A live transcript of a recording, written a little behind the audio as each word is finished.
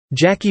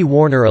Jackie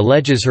Warner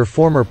alleges her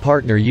former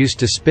partner used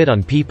to spit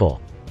on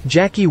people.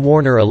 Jackie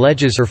Warner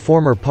alleges her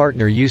former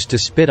partner used to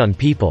spit on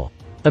people.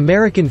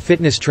 American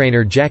fitness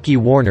trainer Jackie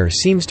Warner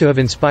seems to have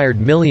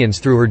inspired millions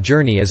through her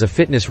journey as a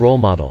fitness role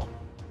model.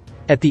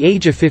 At the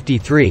age of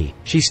 53,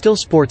 she still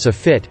sports a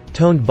fit,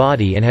 toned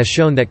body and has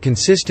shown that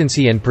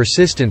consistency and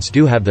persistence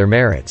do have their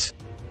merits.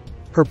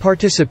 Her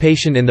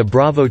participation in the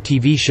Bravo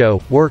TV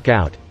show,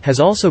 Workout,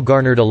 has also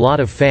garnered a lot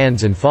of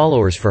fans and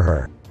followers for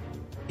her.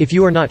 If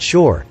you are not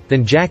sure,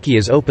 then Jackie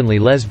is openly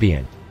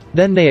lesbian.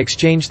 Then they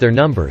exchanged their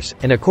numbers,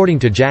 and according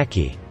to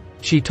Jackie,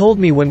 she told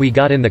me when we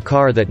got in the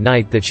car that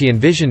night that she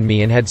envisioned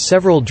me and had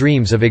several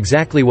dreams of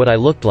exactly what I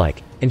looked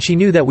like, and she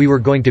knew that we were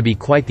going to be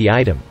quite the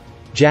item.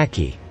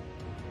 Jackie.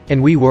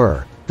 And we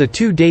were. The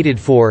two dated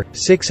for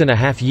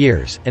 6.5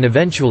 years, and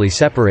eventually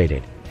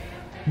separated.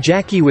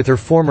 Jackie with her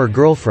former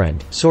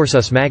girlfriend, Source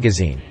Us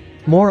magazine.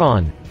 More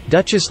on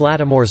Duchess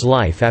Lattimore's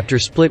life after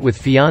split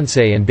with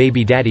fiancé and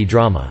baby daddy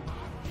drama.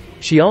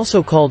 She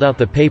also called out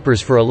the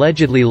papers for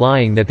allegedly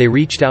lying that they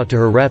reached out to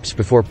her reps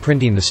before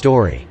printing the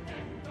story.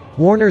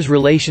 Warner's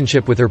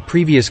relationship with her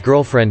previous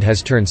girlfriend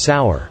has turned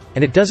sour,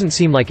 and it doesn't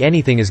seem like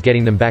anything is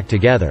getting them back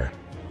together.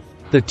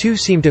 The two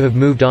seem to have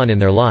moved on in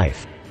their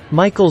life.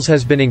 Michaels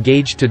has been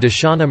engaged to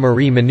Deshauna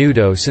Marie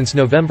Menudo since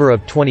November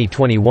of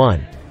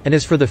 2021, and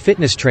as for the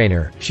fitness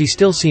trainer, she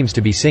still seems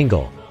to be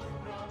single.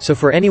 So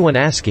for anyone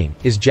asking,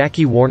 is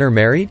Jackie Warner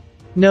married?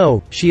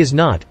 No, she is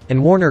not,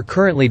 and Warner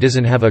currently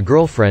doesn't have a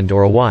girlfriend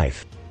or a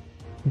wife.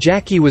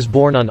 Jackie was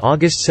born on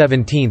August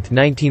 17,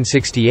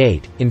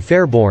 1968, in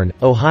Fairborn,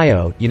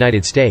 Ohio,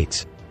 United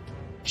States.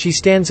 She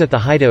stands at the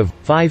height of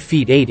 5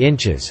 feet 8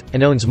 inches,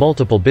 and owns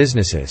multiple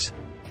businesses.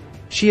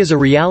 She is a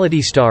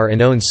reality star and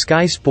owns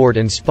Sky Sport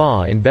and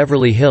Spa in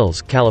Beverly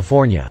Hills,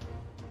 California.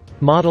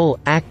 Model,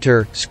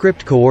 actor,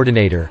 script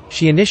coordinator,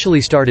 she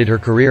initially started her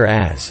career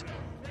as.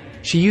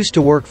 She used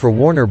to work for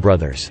Warner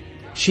Brothers.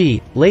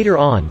 She, later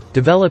on,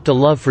 developed a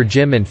love for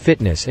gym and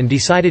fitness and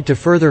decided to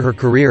further her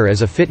career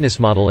as a fitness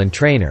model and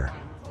trainer.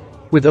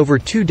 With over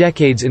 2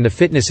 decades in the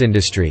fitness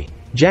industry,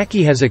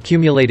 Jackie has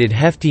accumulated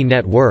hefty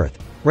net worth,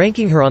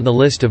 ranking her on the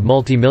list of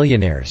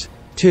multimillionaires,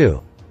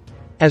 too.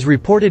 As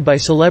reported by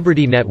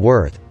Celebrity Net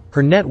Worth,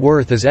 her net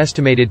worth is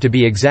estimated to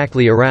be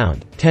exactly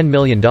around $10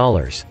 million.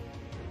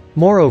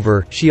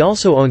 Moreover, she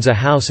also owns a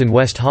house in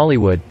West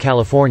Hollywood,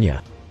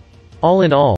 California. All in all,